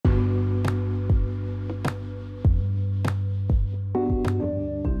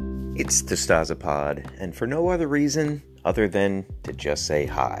It's DeStasapod, and for no other reason other than to just say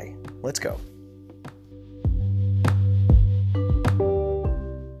hi. Let's go.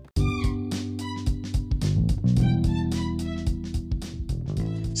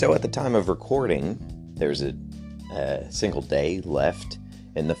 So at the time of recording, there's a single day left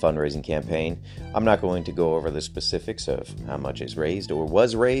in the fundraising campaign. I'm not going to go over the specifics of how much is raised or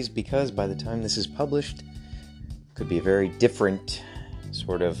was raised, because by the time this is published, it could be a very different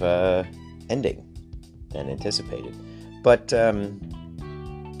sort of ending than anticipated. But to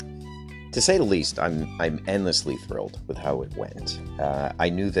say the least, I'm endlessly thrilled with how it went. I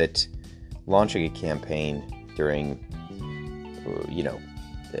knew that launching a campaign during,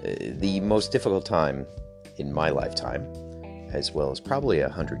 the most difficult time in my lifetime, as well as probably a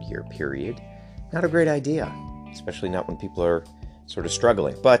 100-year period, not a great idea, especially not when people are sort of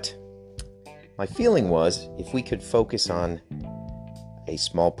struggling. But my feeling was, if we could focus on a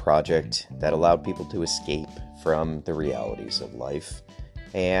small project that allowed people to escape from the realities of life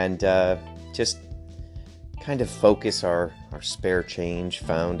and just kind of focus our spare change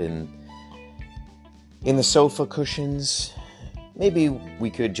found in the sofa cushions, maybe we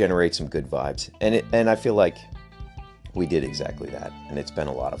could generate some good vibes. And I feel like we did exactly that, and it's been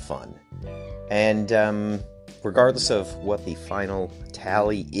a lot of fun. And regardless of what the final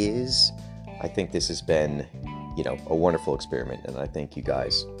tally is, I think this has been, a wonderful experiment, and I thank you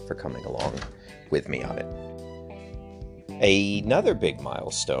guys for coming along with me on it. Another big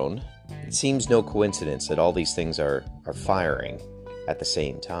milestone. It seems no coincidence that all these things are firing at the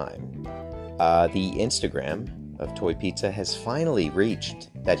same time. The Instagram of Toy Pizza has finally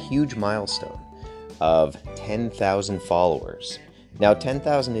reached that huge milestone of 10,000 followers. Now,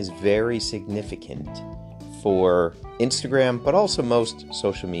 10,000 is very significant for Instagram, but also most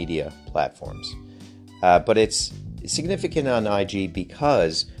social media platforms. But it's significant on IG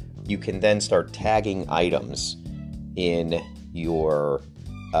because you can then start tagging items in your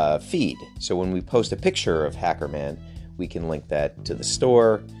feed. So when we post a picture of Hackerman, we can link that to the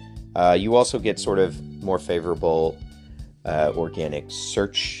store. You also get sort of more favorable organic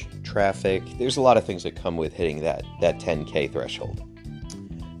search traffic. There's a lot of things that come with hitting that 10K threshold.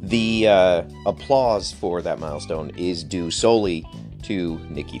 The applause for that milestone is due solely to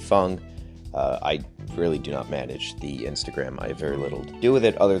Nikki Fung. I really do not manage the Instagram. I have very little to do with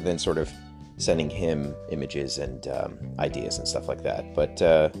it other than sort of sending him images and ideas and stuff like that. But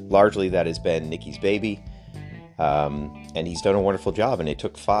largely that has been Nikki's baby. And he's done a wonderful job, and it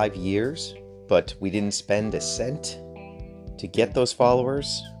took 5 years, but we didn't spend a cent to get those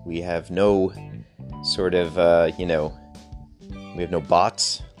followers. We have no sort of, we have no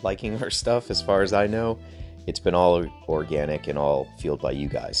bots liking our stuff as far as I know. It's been all organic and all fueled by you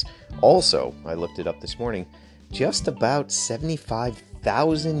guys. Also, I looked it up this morning, just about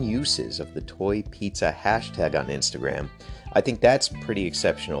 75,000 uses of the Toy Pizza hashtag on Instagram. I think that's pretty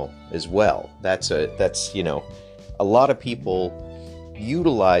exceptional as well. That's a lot of people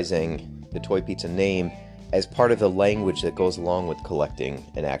utilizing the Toy Pizza name as part of the language that goes along with collecting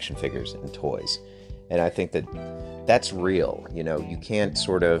and action figures and toys. And I think that that's real. You can't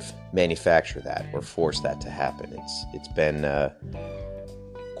sort of manufacture that or force that to happen. It's been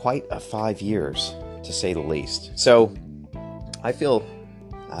quite a 5 years, to say the least. So I feel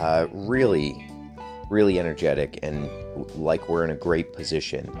really, really energetic and like we're in a great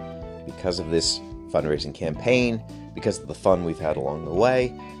position because of this fundraising campaign, because of the fun we've had along the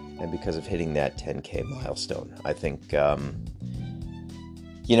way, and because of hitting that 10K milestone. I think,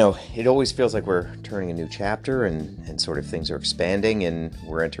 it always feels like we're turning a new chapter and sort of things are expanding and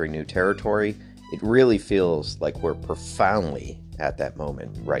we're entering new territory. It really feels like we're profoundly at that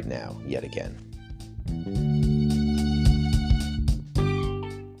moment right now, yet again.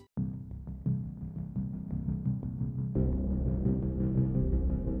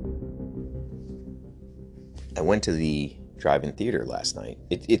 I went to the drive-in theater last night.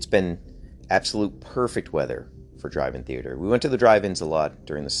 It's been absolute perfect weather for drive-in theater. We went to the drive-ins a lot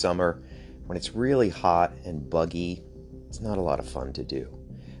during the summer. When it's really hot and buggy, it's not a lot of fun to do.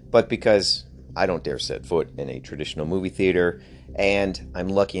 But because I don't dare set foot in a traditional movie theater, and I'm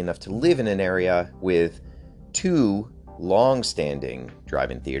lucky enough to live in an area with 2 long-standing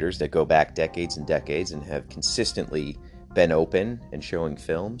drive-in theaters that go back decades and decades and have consistently been open and showing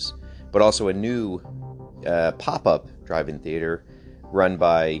films, but also a new pop-up drive-in theater run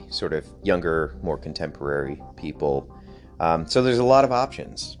by sort of younger, more contemporary people. So there's a lot of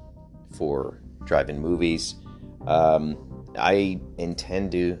options for drive-in movies. I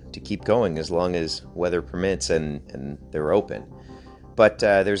intend to keep going as long as weather permits and they're open. But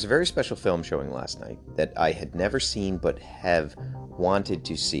there's a very special film showing last night that I had never seen but have wanted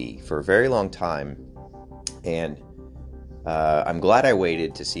to see for a very long time. And I'm glad I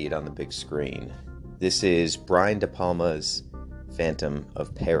waited to see it on the big screen. This is Brian De Palma's Phantom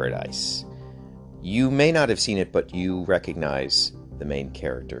of Paradise. You may not have seen it, but you recognize the main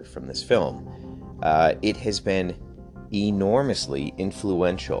character from this film. It has been enormously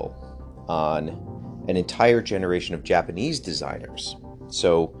influential on an entire generation of Japanese designers.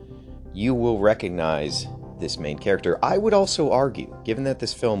 So you will recognize this main character. I would also argue, given that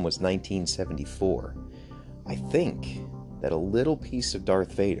this film was 1974, I think that a little piece of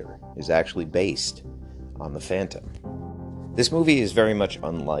Darth Vader is actually based on the Phantom. This movie is very much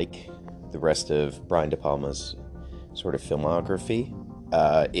unlike the rest of Brian De Palma's sort of filmography.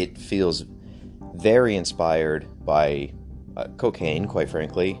 It feels very inspired by cocaine, quite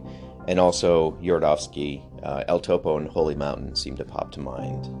frankly, and also Yordovsky. El Topo and Holy Mountain seem to pop to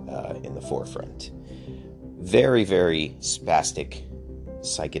mind in the forefront. Very, very spastic,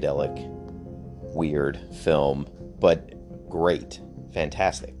 psychedelic, weird film, but great,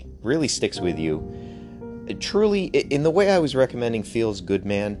 fantastic. Really sticks with you. It truly, in the way I was recommending Feels Good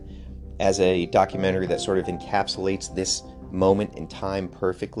Man as a documentary that sort of encapsulates this moment in time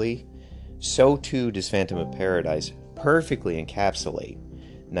perfectly, so too does Phantom of Paradise perfectly encapsulate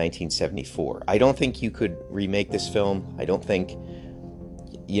 1974. I don't think you could remake this film. I don't think,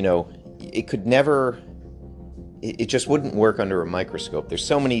 it could never, it just wouldn't work under a microscope. There's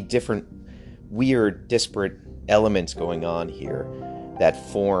so many different weird, disparate elements going on here that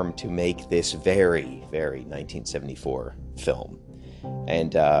form to make this very, very 1974 film.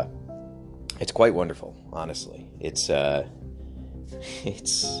 And it's quite wonderful, honestly. You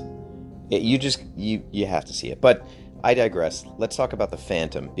have to see it. But I digress. Let's talk about the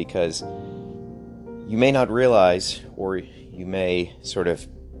Phantom, because you may not realize, or you may sort of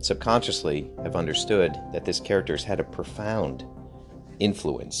subconsciously have understood, that this character's had a profound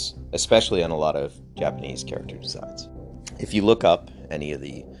influence, especially on a lot of Japanese character designs. If you look up any of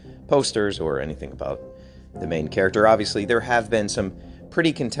the posters or anything about the main character, obviously there have been some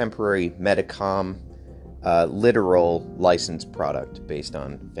pretty contemporary Medicom literal licensed product based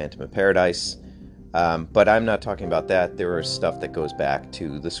on Phantom of Paradise. But I'm not talking about that. There is stuff that goes back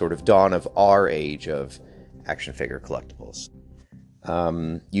to the sort of dawn of our age of action figure collectibles.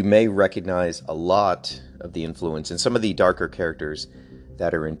 You may recognize a lot of the influence in some of the darker characters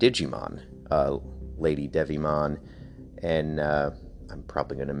that are in Digimon. Lady Devimon and I'm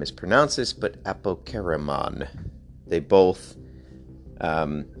probably going to mispronounce this, but Apokeramon. They both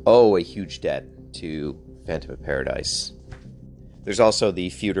owe a huge debt to Phantom of Paradise. There's also the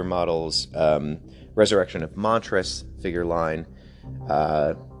Feudor Models Resurrection of Montress figure line.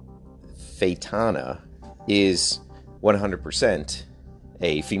 Phaetana is 100%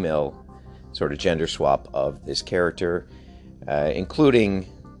 a female sort of gender swap of this character, including,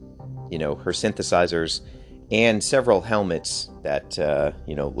 her synthesizers and several helmets that,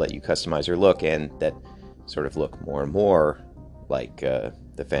 let you customize her look and that sort of look more and more like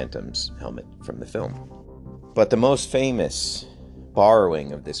the Phantom's helmet from the film. But the most famous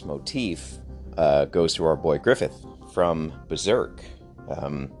borrowing of this motif goes to our boy Griffith from Berserk.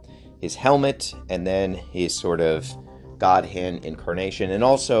 His helmet, and then his sort of god hand incarnation, and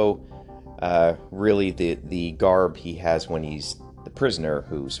also really the garb he has when he's the prisoner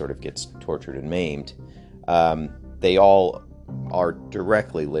who sort of gets tortured and maimed. They all are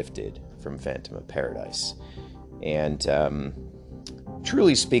directly lifted from Phantom of Paradise, and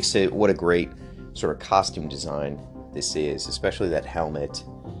truly speaks to what a great sort of costume design this is, especially that helmet.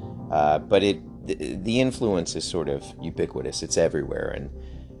 But the influence is sort of ubiquitous. It's everywhere, and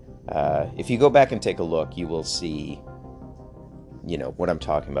if you go back and take a look, you will see, what I'm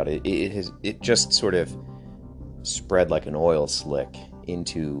talking about. It just sort of spread like an oil slick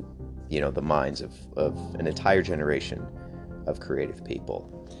into, the minds of an entire generation of creative people.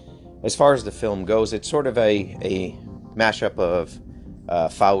 As far as the film goes, it's sort of a mashup of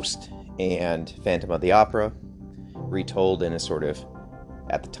Faust and Phantom of the Opera, retold in a sort of,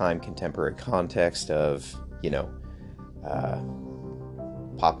 at the time, contemporary context of,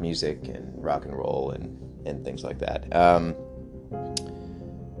 pop music and rock and roll and things like that.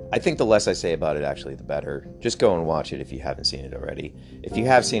 I think the less I say about it, actually, the better. Just go and watch it if you haven't seen it already. If you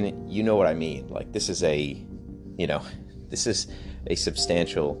have seen it, you know what I mean. Like, this is a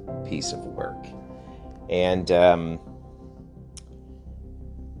substantial piece of work. And,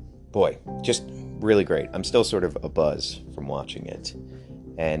 boy, just really great. I'm still sort of abuzz from watching it.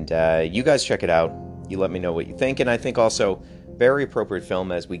 And you guys check it out. You let me know what you think. And I think also very appropriate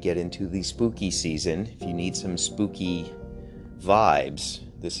film as we get into the spooky season. If you need some spooky vibes,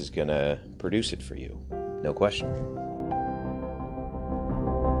 this is going to produce it for you. No question.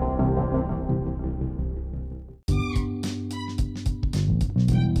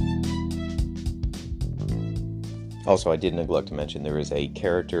 Also, I did neglect to mention there is a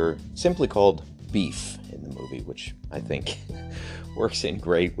character simply called Beef in the movie, which I think works in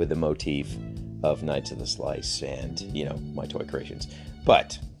great with the motif of Knights of the Slice and, my toy creations.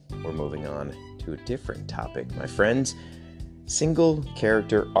 But we're moving on to a different topic, my friends. Single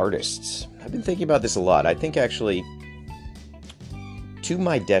character artists. I've been thinking about this a lot. I think actually, to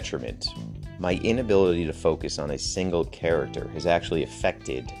my detriment, my inability to focus on a single character has actually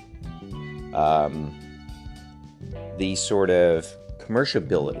affected the sort of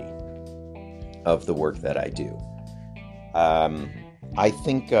commerciability of the work that I do. I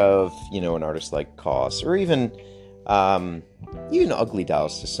think of, an artist like Koss, or even Ugly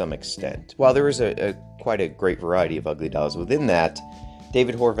Dolls to some extent. While there is quite a great variety of Ugly Dolls within that,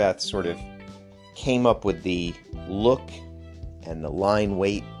 David Horvath sort of came up with the look and the line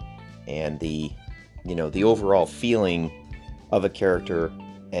weight and the overall feeling of a character,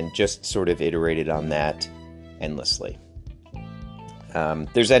 and just sort of iterated on that endlessly.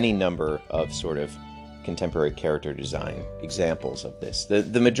 There's any number of sort of contemporary character design examples of this.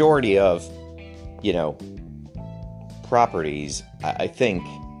 The majority of, properties, I think,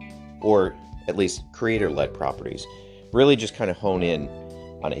 or at least creator-led properties, really just kind of hone in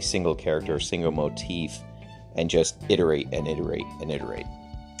on a single character, a single motif, and just iterate and iterate and iterate.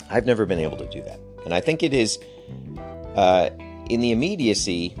 I've never been able to do that. And I think it is, in the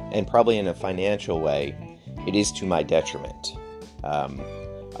immediacy, and probably in a financial way, it is to my detriment.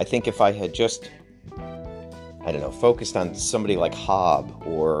 I think if I had just, focused on somebody like Hobb,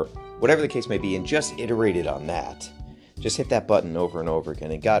 or whatever the case may be, and just iterated on that, just hit that button over and over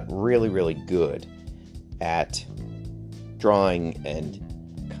again, and got really, really good at drawing and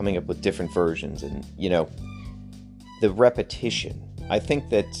coming up with different versions, and, the repetition. I think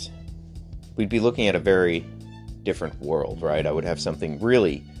that we'd be looking at a very different world, right? I would have something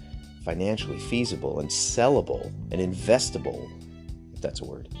really financially feasible and sellable and investable, if that's a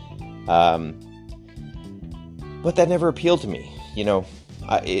word. But that never appealed to me.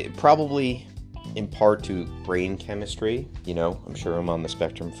 It probably in part to brain chemistry. I'm sure I'm on the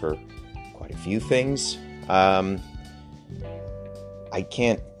spectrum for quite a few things. I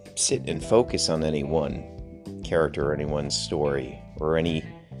can't sit and focus on any one character or any one story or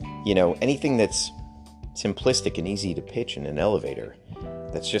anything that's simplistic and easy to pitch in an elevator.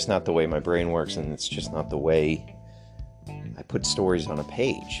 That's just not the way my brain works, and it's just not the way I put stories on a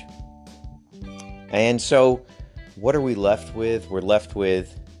page. And so, what are we left with? We're left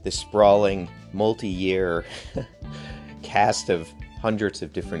with this sprawling, multi-year cast of hundreds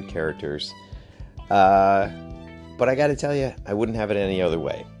of different characters. But I gotta tell you, I wouldn't have it any other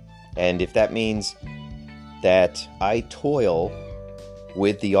way. And if that means that I toil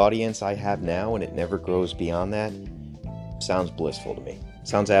with the audience I have now and it never grows beyond that, sounds blissful to me.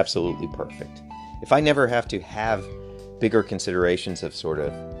 Sounds absolutely perfect. If I never have to have bigger considerations of sort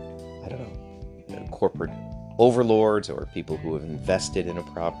of, corporate overlords or people who have invested in a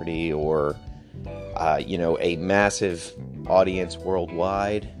property or, a massive audience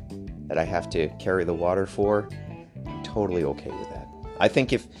worldwide that I have to carry the water for, I'm totally okay with that. I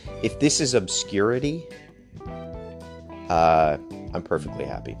think if this is obscurity, I'm perfectly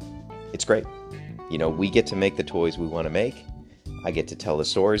happy. It's great. We get to make the toys we want to make. I get to tell the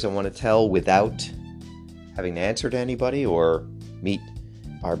stories I want to tell without having to answer to anybody or meet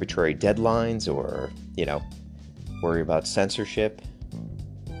arbitrary deadlines or, worry about censorship.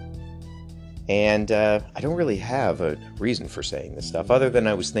 And I don't really have a reason for saying this stuff other than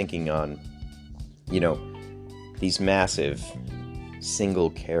I was thinking on, these massive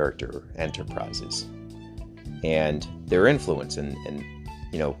single character enterprises and their influence and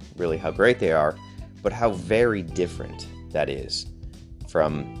really how great they are, but how very different that is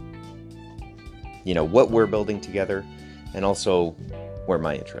from, what we're building together and also where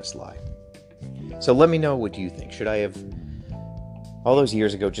my interests lie. So let me know what you think. Should I have, all those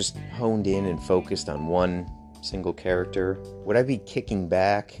years ago, just honed in and focused on one single character? Would I be kicking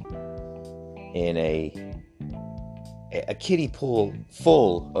back in a kiddie pool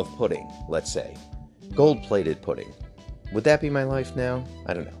full of pudding, let's say? Gold-plated pudding. Would that be my life now?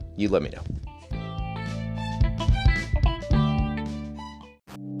 I don't know. You let me know.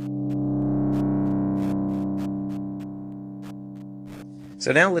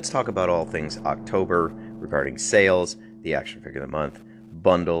 So now let's talk about all things October regarding sales, the action figure of the month,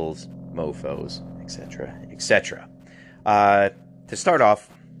 bundles, mofos, etc., etc. To start off,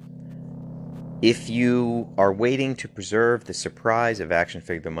 If you are waiting to preserve the surprise of Action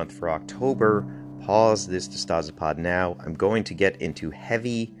Figure of the Month for October, pause this DeStasapod now. I'm going to get into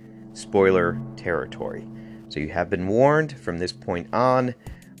heavy spoiler territory. So you have been warned from this point on.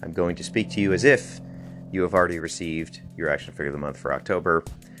 I'm going to speak to you as if you have already received your Action Figure of the Month for October.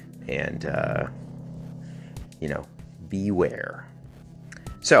 And, beware.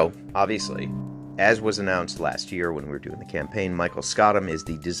 So, obviously, as was announced last year when we were doing the campaign, Michael Scottum is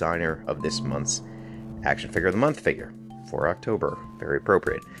the designer of this month's Action Figure of the Month figure for October. Very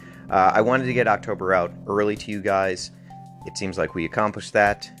appropriate. I wanted to get October out early to you guys. It seems like we accomplished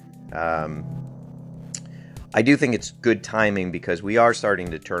that. I do think it's good timing because we are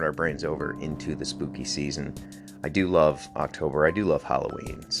starting to turn our brains over into the spooky season. I do love October. I do love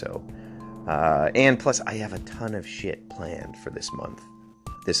Halloween. So, and plus I have a ton of shit planned for this month,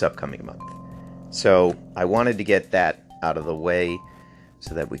 this upcoming month. So I wanted to get that out of the way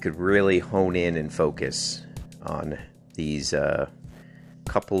so that we could really hone in and focus on these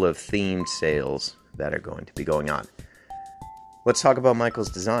couple of themed sales that are going to be going on. Let's talk about Michael's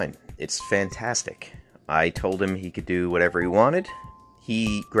design. It's fantastic. I told him he could do whatever he wanted.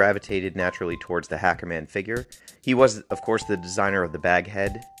 He gravitated naturally towards the Hackerman figure. He was, of course, the designer of the bag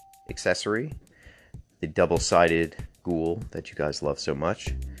head accessory, the double-sided ghoul that you guys love so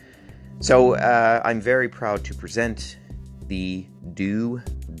much. So I'm very proud to present the Dew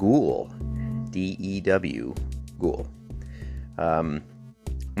Ghoul, D-E-W, Ghoul.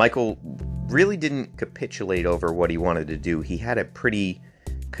 Michael really didn't capitulate over what he wanted to do. He had a pretty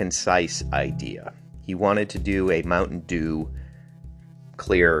concise idea. He wanted to do a Mountain Dew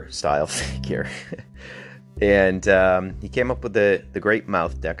clear style figure. And he came up with the great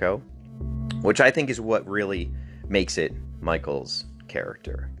mouth deco, which I think is what really makes it Michael's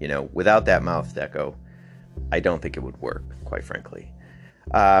character. You know, without that mouth deco, I don't think it would work, quite frankly.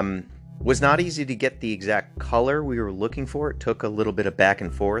 Was not easy to get the exact color we were looking for. It took a little bit of back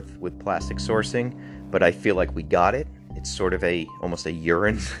and forth with plastic sourcing, but I feel like we got it. It's sort of almost a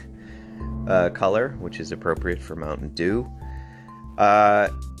urine color, which is appropriate for Mountain Dew.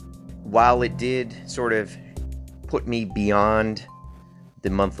 While it did sort of put me beyond the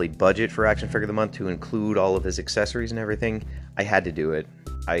monthly budget for Action Figure of the Month to include all of his accessories and everything, I had to do it.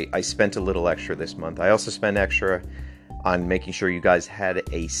 I spent a little extra this month. I also spent extra on making sure you guys had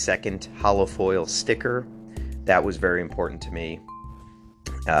a second hollow foil sticker. That was very important to me.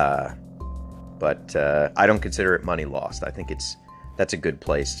 But I don't consider it money lost. I think that's a good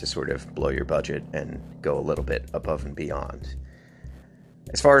place to sort of blow your budget and go a little bit above and beyond.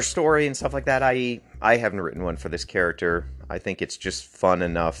 As far as story and stuff like that, I haven't written one for this character. I think it's just fun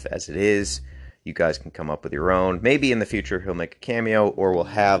enough as it is. You guys can come up with your own. Maybe in the future he'll make a cameo, or we'll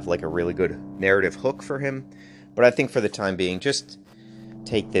have like a really good narrative hook for him. But I think for the time being, just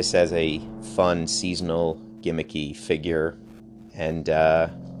take this as a fun, seasonal, gimmicky figure and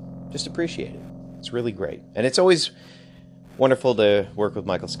just appreciate it. It's really great. And it's always wonderful to work with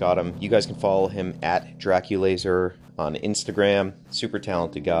Michael Scottum. You guys can follow him at Draculaser on Instagram. Super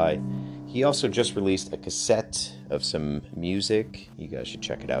talented guy. He also just released a cassette of some music. You guys should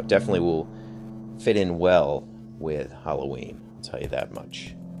check it out. Definitely will fit in well with Halloween. I'll tell you that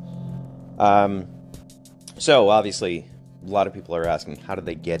much. So, obviously, a lot of people are asking, how do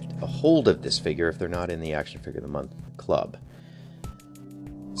they get a hold of this figure if they're not in the Action Figure of the Month Club?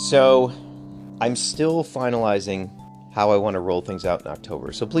 So, I'm still finalizing how I want to roll things out in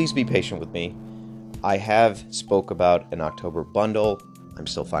October, so please be patient with me. I have spoke about an October bundle. I'm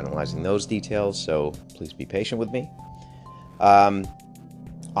still finalizing those details, so please be patient with me.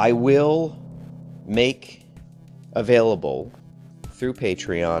 I will make available through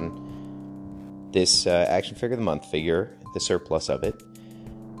Patreon this Action Figure of the Month figure, the surplus of it,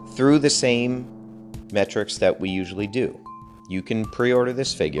 through the same metrics that we usually do. You can pre-order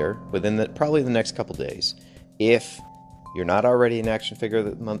this figure within probably the next couple days. If you're not already an Action Figure of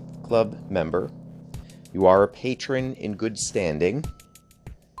the Month Club member, you are a patron in good standing,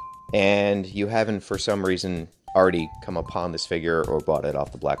 and you haven't for some reason already come upon this figure or bought it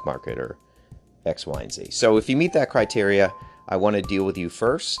off the black market or X, Y, and Z. So if you meet that criteria, I want to deal with you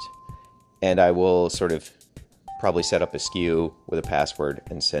first, and I will sort of probably set up a SKU with a password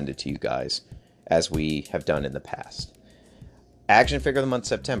and send it to you guys, as we have done in the past. Action Figure of the Month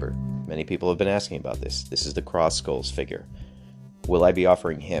September. Many people have been asking about this. This is the Cross Skulls figure. Will I be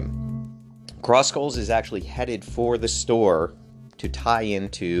offering him? Cross Skulls is actually headed for the store to tie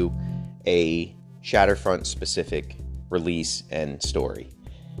into a Shatterfront specific release and story.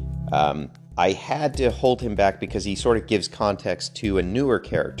 I had to hold him back because he sort of gives context to a newer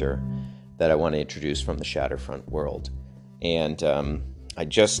character that I want to introduce from the Shatterfront world. And I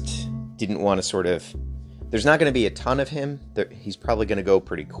just didn't want to sort of... There's not going to be a ton of him. He's probably going to go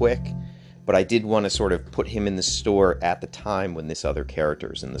pretty quick. But I did want to sort of put him in the store at the time when this other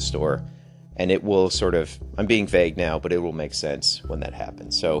character is in the store. And it will sort of... I'm being vague now, but it will make sense when that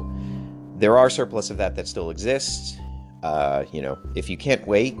happens. So there are surplus of that still exists. If you can't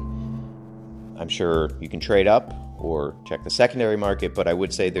wait, I'm sure you can trade up or check the secondary market. But I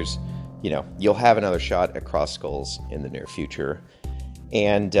would say there's... you'll have another shot at Cross Skulls in the near future.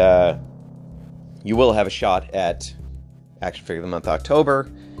 And you will have a shot at Action Figure of the Month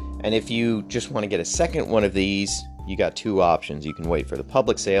October. And if you just want to get a second one of these, you got two options. You can wait for the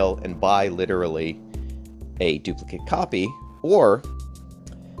public sale and buy literally a duplicate copy, or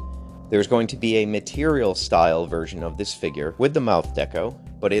there's going to be a material style version of this figure with the mouth deco,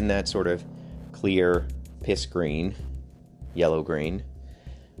 but in that sort of clear piss green, yellow green.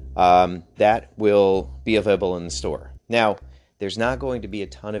 That will be available in the store. Now, there's not going to be a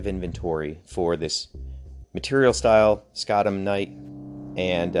ton of inventory for this material style Scottam Knight,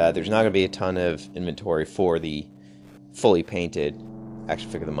 and there's not going to be a ton of inventory for the fully painted Action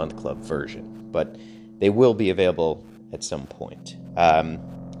Figure of the Month Club version, but they will be available at some point.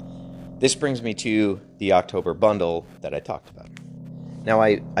 This brings me to the October bundle that I talked about. Now,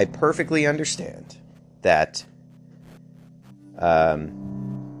 I perfectly understand that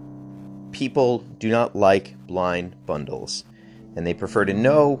people do not like blind bundles, and they prefer to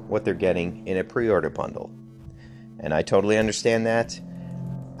know what they're getting in a pre-order bundle. And I totally understand that.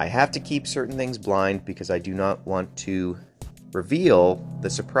 I have to keep certain things blind because I do not want to reveal the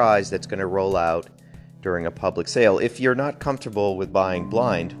surprise that's going to roll out during a public sale. If you're not comfortable with buying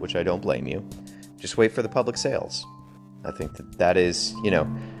blind, which I don't blame you, just wait for the public sales. I think that is,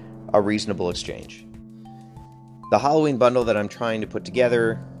 a reasonable exchange. The Halloween bundle that I'm trying to put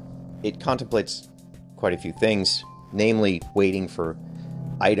together, it contemplates quite a few things, namely waiting for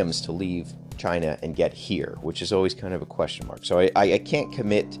items to leave China and get here, which is always kind of a question mark. So I can't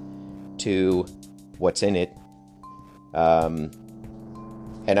commit to what's in it, and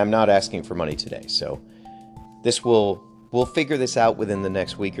I'm not asking for money today. So we'll figure this out within the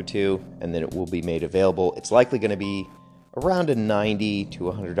next week or two, and then it will be made available. It's likely going to be around a $90 to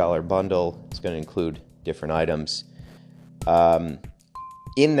 $100 bundle. It's going to include different items.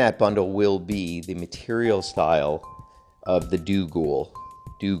 In that bundle will be the material style of the Doogool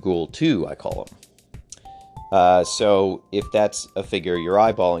 2, I call them. So if that's a figure you're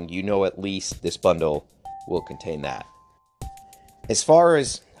eyeballing, at least this bundle will contain that. As far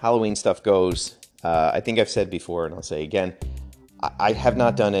as Halloween stuff goes, I think I've said before, and I'll say again, I have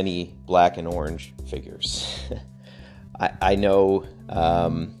not done any black and orange figures. I know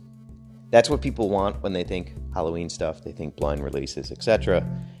that's what people want when they think Halloween stuff. They think blind releases, etc.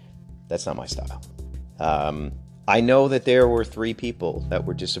 That's not my style. I know that there were 3 people that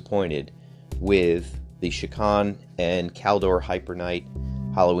were disappointed with the Shakan and Kaldor Hyper Knight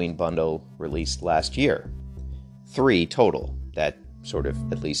Halloween bundle released last year. 3 total that sort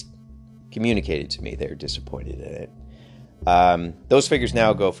of at least communicated to me they're disappointed in it. Those figures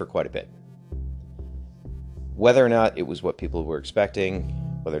now go for quite a bit. Whether or not it was what people were expecting,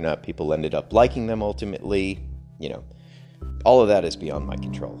 whether or not people ended up liking them ultimately, all of that is beyond my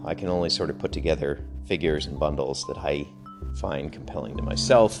control. I can only sort of put together figures and bundles that I find compelling to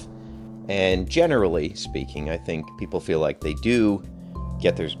myself. And generally speaking, I think people feel like they do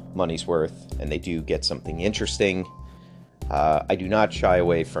get their money's worth and they do get something interesting. I do not shy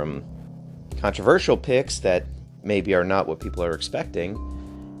away from controversial picks that maybe are not what people are expecting.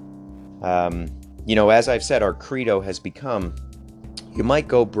 As I've said, our credo has become, you might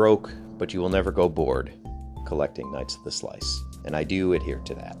go broke, but you will never go bored collecting Knights of the Slice. And I do adhere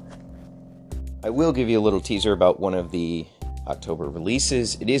to that. I will give you a little teaser about one of the October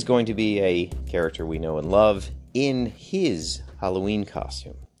releases. It is going to be a character we know and love in his Halloween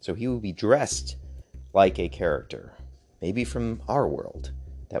costume. So he will be dressed like a character, maybe from our world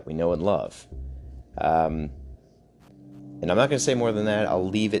that we know and love. And I'm not going to say more than that. I'll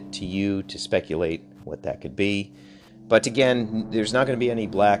leave it to you to speculate what that could be. But again, there's not going to be any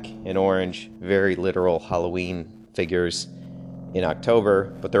black and orange, very literal Halloween figures in October,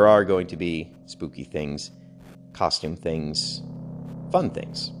 but there are going to be spooky things, costume things, fun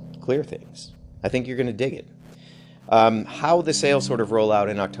things, clear things. I think you're going to dig it. How the sales sort of roll out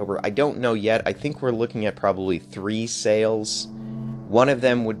in October, I don't know yet. I think we're looking at probably 3 sales. One of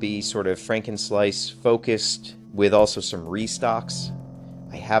them would be sort of Frankenslice focused with also some restocks.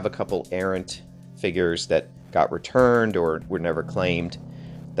 I have a couple errant figures that got returned or were never claimed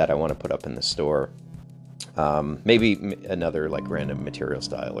that I want to put up in the store. Maybe another like random material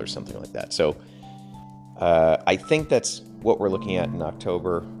style or something like that. So I think that's what we're looking at in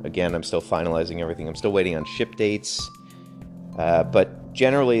October. Again, I'm still finalizing everything. I'm still waiting on ship dates. But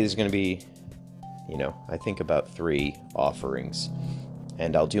generally, there's going to be, I think about 3 offerings.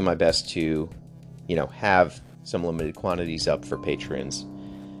 And I'll do my best to, have some limited quantities up for patrons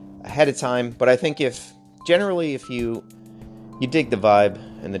ahead of time. But I think if you dig the vibe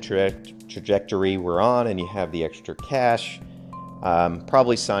and the trajectory we're on and you have the extra cash,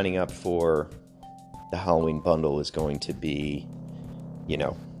 probably signing up for the Halloween bundle is going to be,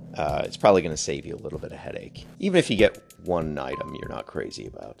 it's probably going to save you a little bit of headache. Even if you get one item you're not crazy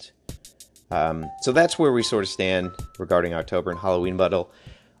about. So that's where we sort of stand regarding October and Halloween bundle.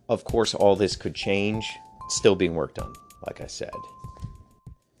 Of course, all this could change. It's still being worked on, like I said.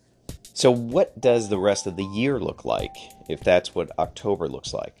 So what does the rest of the year look like, if that's what October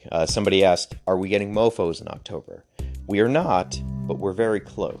looks like? Somebody asked, are we getting Mofos in October? We are not, but we're very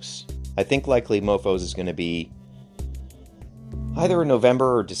close. I think likely Mofos is going to be either a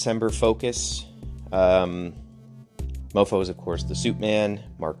November or December focus. Mofos, of course, the Suit Man,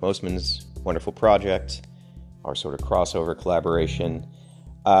 Mark Mosman's wonderful project, our sort of crossover collaboration.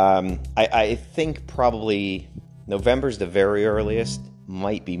 I think probably November's the very earliest,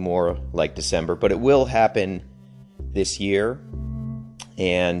 might be more like December, but it will happen this year.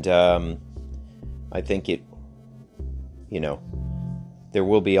 And I think there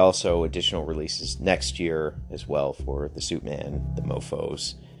will be also additional releases next year as well for the Suit Man, the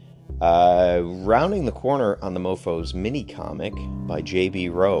Mofos. Rounding the corner on the Mofos mini comic by J.B.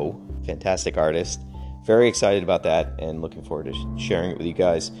 Rowe, fantastic artist. Very excited about that and looking forward to sharing it with you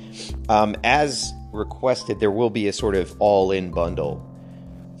guys. As requested, there will be a sort of all-in bundle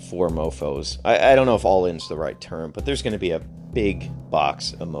for Mofos. I don't know if all-in's the right term, but there's going to be a big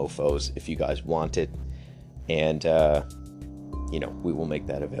box of Mofos if you guys want it. And, we will make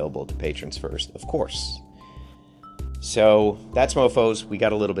that available to patrons first, of course. So that's Mofos. We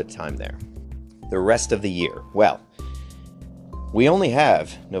got a little bit of time there. The rest of the year. Well, we only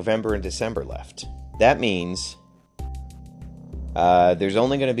have November and December left. That means there's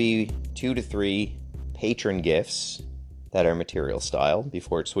only going to be 2 to 3 patron gifts that are material style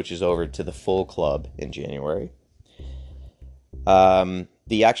before it switches over to the full club in January.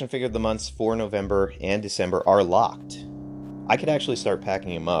 The action figure of the months for November and December are locked. I could actually start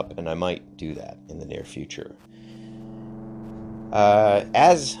packing them up, and I might do that in the near future.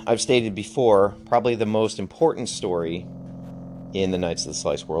 As I've stated before, probably the most important story in the Knights of the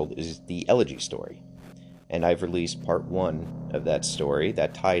Slice world is the Elegy story. And I've released part 1 of that story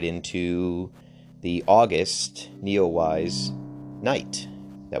that tied into the August Neowise Knight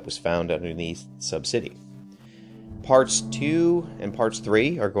that was found underneath Sub-City. Parts 2 and Parts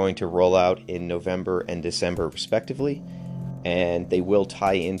 3 are going to roll out in November and December respectively, and they will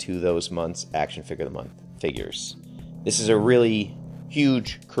tie into those months' Action Figure of the Month figures. This is a really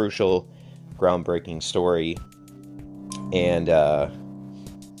huge, crucial, groundbreaking story, and I'm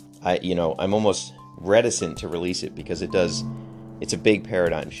almost reticent to release it because it's a big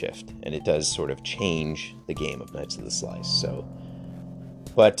paradigm shift, and it does sort of change the game of Knights of the Slice.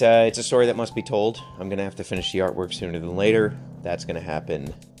 But it's a story that must be told. I'm going to have to finish the artwork sooner than later. That's going to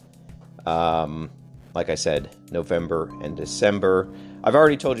happen, like I said, November and December. I've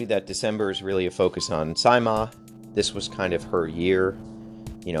already told you that December is really a focus on Saima. This was kind of her year.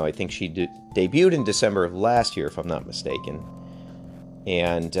 I think she debuted in December of last year, if I'm not mistaken.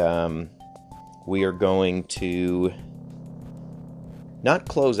 And we are going to not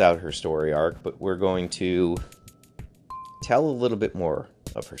close out her story arc, but we're going to tell a little bit more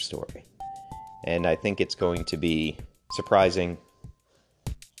of her story. And I think it's going to be surprising,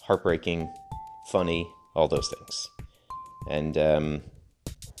 heartbreaking, funny, all those things. And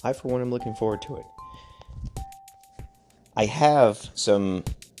I, for one, am looking forward to it. I have some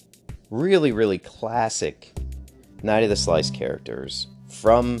really, really classic Knight of the Slice characters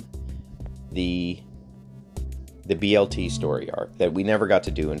from the BLT story arc that we never got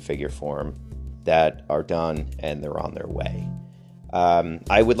to do in figure form that are done and they're on their way.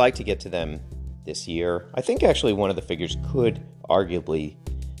 I would like to get to them this year. I think actually one of the figures could arguably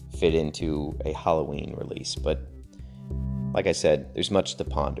fit into a Halloween release, but like I said, there's much to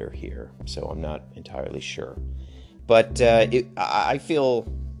ponder here, so I'm not entirely sure. But I feel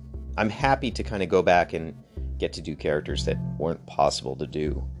I'm happy to kind of go back and get to do characters that weren't possible to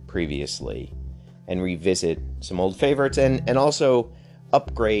do previously and revisit some old favorites and also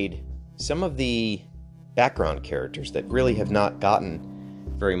upgrade some of the background characters that really have not gotten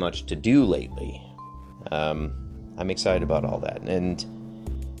very much to do lately. I'm excited about all that. And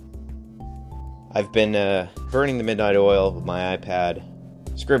I've been burning the midnight oil with my iPad,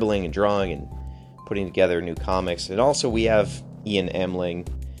 scribbling and drawing and putting together new comics. And also we have Ian Emling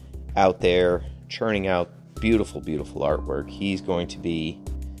out there churning out beautiful, beautiful artwork. He's going to be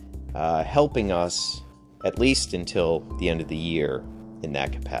helping us at least until the end of the year in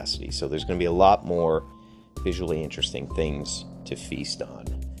that capacity. So there's going to be a lot more visually interesting things to feast on.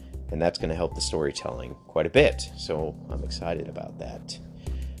 And that's going to help the storytelling quite a bit. So I'm excited about that.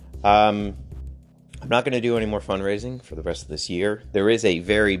 I'm not going to do any more fundraising for the rest of this year. There is a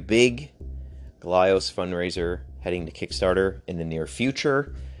very big Galios fundraiser heading to Kickstarter in the near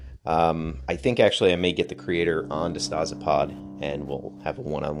future. I think actually I may get the creator on DeStasapod and we'll have a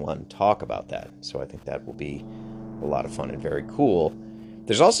one-on-one talk about that. So I think that will be a lot of fun and very cool.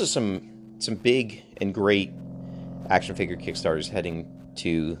 There's also some big and great action figure Kickstarters heading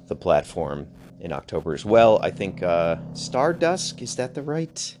to the platform in October as well. I think Stardusk, is that the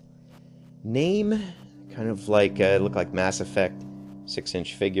right name? Kind of like look like Mass Effect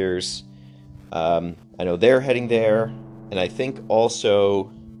 6-inch figures. I know they're heading there, and I think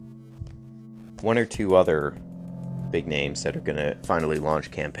also one or two other big names that are going to finally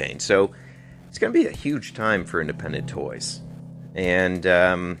launch campaigns. So it's going to be a huge time for independent toys. And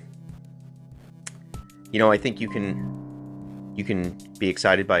I think you can be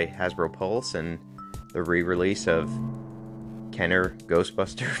excited by Hasbro Pulse and the re-release of Kenner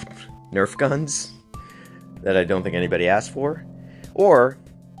Ghostbuster Nerf guns that I don't think anybody asked for. Or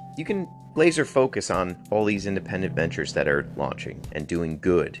you can laser focus on all these independent ventures that are launching and doing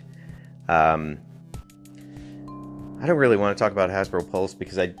good. I don't really want to talk about Hasbro Pulse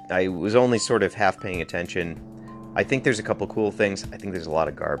because I was only sort of half paying attention. I think there's a couple cool things. I think there's a lot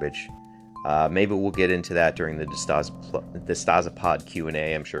of garbage. Maybe we'll get into that during the DeStasapod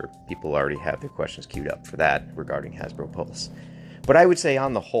Q&A. I'm sure people already have their questions queued up for that regarding Hasbro Pulse. But I would say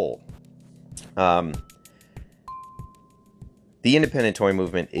on the whole, the independent toy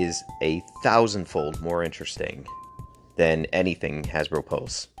movement is 1,000-fold more interesting than anything Hasbro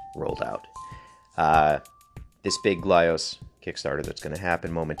Pulse rolled out. This big Galios Kickstarter that's going to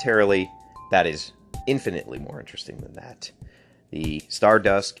happen momentarily, that is infinitely more interesting than that. The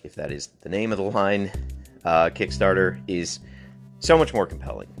Stardusk, if that is the name of the line, Kickstarter is so much more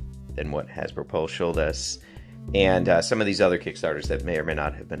compelling than what Hasbro Pulse showed us. And some of these other Kickstarters that may or may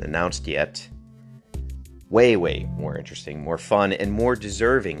not have been announced yet, way, way more interesting, more fun, and more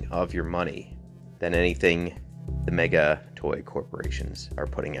deserving of your money than anything the mega toy corporations are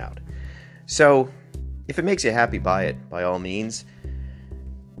putting out. So, if it makes you happy, buy it, by all means.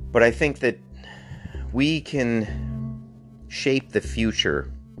 But I think that we can shape the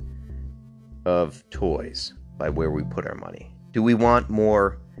future of toys by where we put our money. Do we want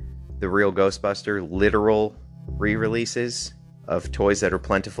more the real Ghostbuster literal re-releases of toys that are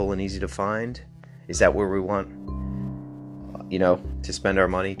plentiful and easy to find? Is that where we want, to spend our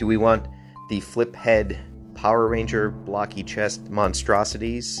money? Do we want the flip head Power Ranger blocky chest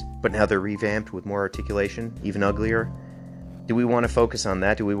monstrosities, but now they're revamped with more articulation, even uglier? Do we want to focus on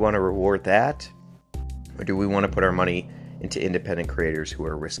that? Do we want to reward that? Or do we want to put our money into independent creators who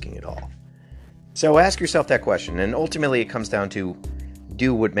are risking it all? So ask yourself that question, and ultimately it comes down to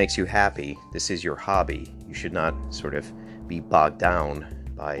do what makes you happy. This is your hobby. You should not sort of be bogged down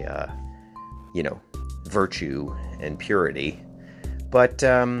by, virtue and purity. But,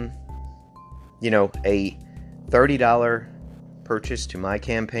 a $30 purchase to my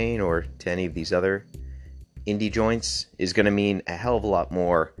campaign or to any of these other indie joints is going to mean a hell of a lot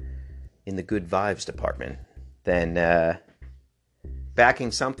more in the good vibes department than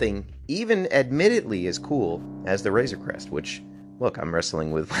backing something even admittedly as cool as the Razor Crest, which, look, I'm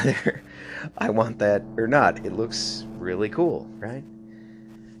wrestling with whether I want that or not. It looks really cool, right?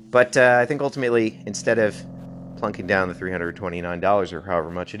 But I think ultimately, instead of plunking down the $329 or however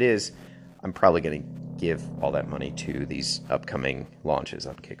much it is, I'm probably going to give all that money to these upcoming launches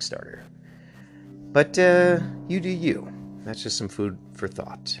on Kickstarter. But you do you. That's just some food for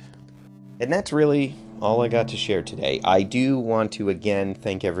thought. And that's really all I got to share today. I do want to again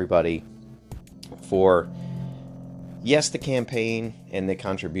thank everybody for, yes, the campaign and the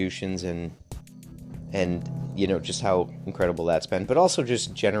contributions and just how incredible that's been, but also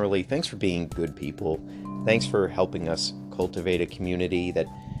just generally, thanks for being good people. Thanks for helping us cultivate a community that,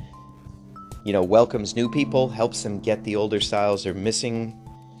 welcomes new people, helps them get the older styles they're missing.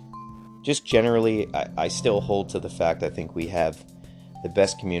 Just generally, I still hold to the fact I think we have the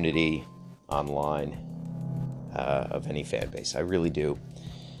best community online of any fan base. I really do.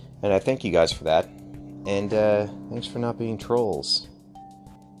 And I thank you guys for that. And thanks for not being trolls.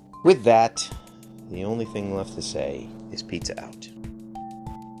 With that, the only thing left to say is pizza out.